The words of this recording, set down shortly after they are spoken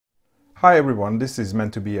Hi everyone, this is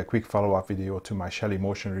meant to be a quick follow-up video to my Shelly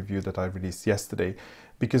Motion review that I released yesterday,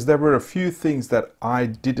 because there were a few things that I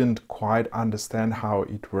didn't quite understand how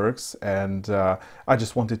it works, and I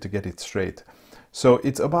just wanted to get it straight. So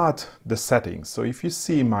it's about the settings. So if you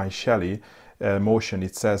see my Shelly Motion,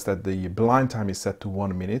 it says that the blind time is set to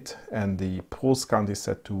 1 minute and the pulse count is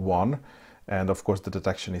set to 1. And of course the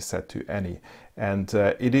detection is set to any. And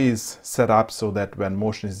it is set up so that when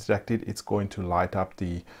motion is detected, it's going to light up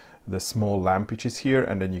the small lamp which is here,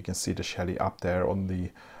 and then you can see the Shelly up there on the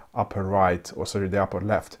upper right, or sorry, the upper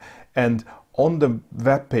left. And on the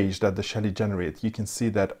web page that the Shelly generates, you can see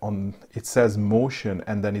that it says motion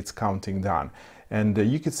and then it's counting down. And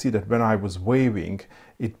you can see that when I was waving,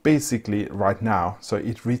 it basically right now, so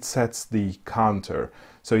it resets the counter.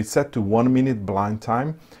 So it's set to 1 minute blind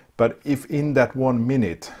time, but if in that 1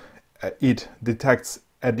 minute it detects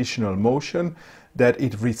additional motion, that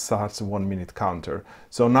it restarts a 1 minute counter.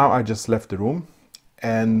 So now I just left the room,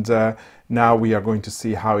 and now we are going to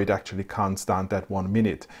see how it actually counts down that 1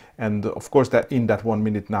 minute. And of course that in that 1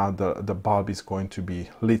 minute now the bulb is going to be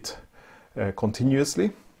lit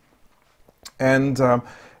continuously. And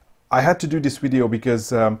I had to do this video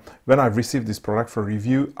because when I received this product for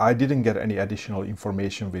review, I didn't get any additional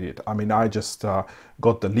information with it. I mean, I just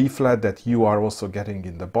got the leaflet that you are also getting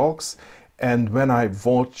in the box. And when I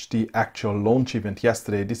watched the actual launch event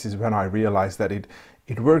yesterday, this is when I realized that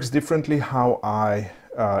it works differently how I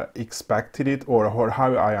expected it, or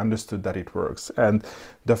how I understood that it works. And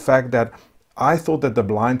the fact that I thought that the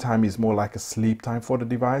blind time is more like a sleep time for the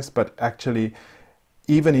device, but actually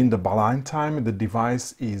even in the blind time, the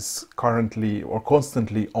device is currently or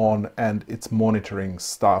constantly on and it's monitoring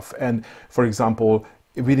stuff. And for example,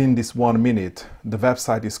 within this 1 minute, the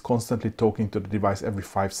website is constantly talking to the device every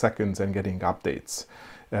 5 seconds and getting updates.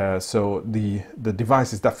 So the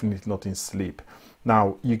device is definitely not in sleep.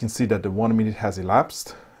 Now you can see that the 1 minute has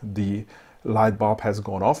elapsed, the light bulb has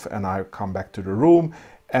gone off, and I come back to the room,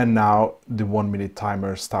 and now the 1 minute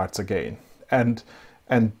timer starts again. And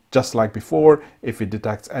just like before, if it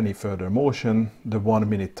detects any further motion, the 1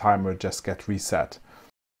 minute timer just gets reset.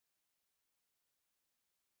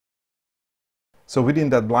 So within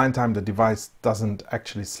that blind time, the device doesn't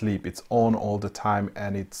actually sleep. It's on all the time,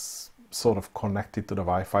 and it's sort of connected to the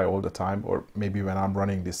Wi-Fi all the time, or maybe when I'm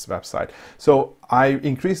running this website. So I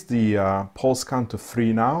increased the pulse count to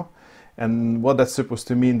 3 now. And what that's supposed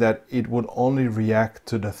to mean that it would only react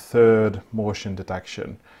to the third motion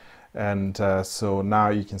detection. And so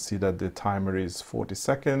now you can see that the timer is 40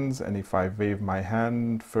 seconds, and if I wave my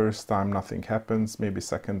hand first time nothing happens, maybe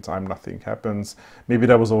second time nothing happens, maybe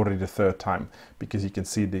that was already the third time, because you can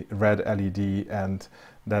see the red LED and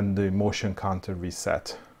then the motion counter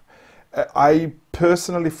reset. I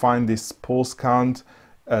personally find this pulse count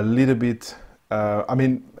a little bit, I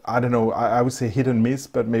mean, I don't know, I would say hit and miss,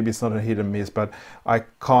 but maybe it's not a hit and miss, but I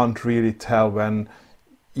can't really tell when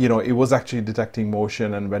it was actually detecting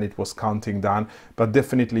motion and when it was counting down. But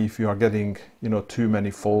definitely if you are getting, too many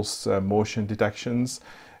false motion detections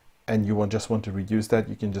and you just want to reduce that,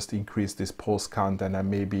 you can just increase this pulse count, and then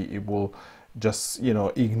maybe it will just,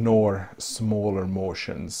 ignore smaller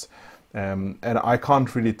motions. And I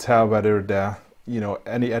can't really tell whether the,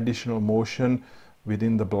 any additional motion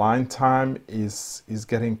within the blind time is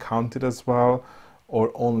getting counted as well, or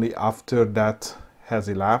only after that has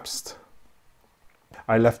elapsed.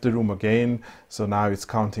 I left the room again, so now it's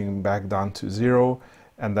counting back down to 0,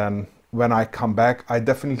 and then when I come back, I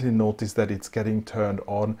definitely notice that it's getting turned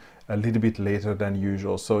on a little bit later than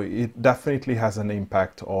usual. So it definitely has an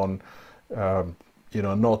impact on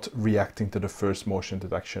not reacting to the first motion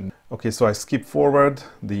detection. Okay, so I skip forward.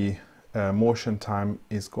 The motion time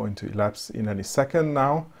is going to elapse in any second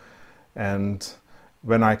now, and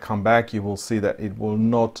when I come back, you will see that it will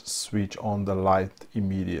not switch on the light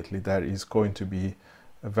immediately. There is going to be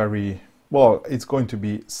it's going to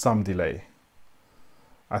be some delay.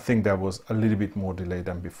 I think there was a little bit more delay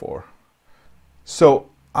than before. So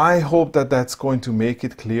I hope that that's going to make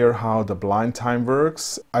it clear how the blind time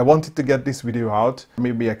works. I wanted to get this video out.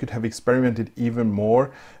 Maybe I could have experimented even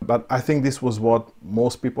more, but I think this was what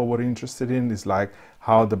most people were interested in, is like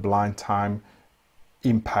how the blind time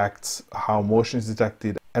impacts how motion is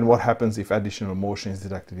detected and what happens if additional motion is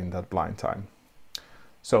detected in that blind time.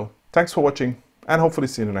 So thanks for watching, and hopefully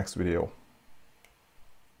see you in the next video.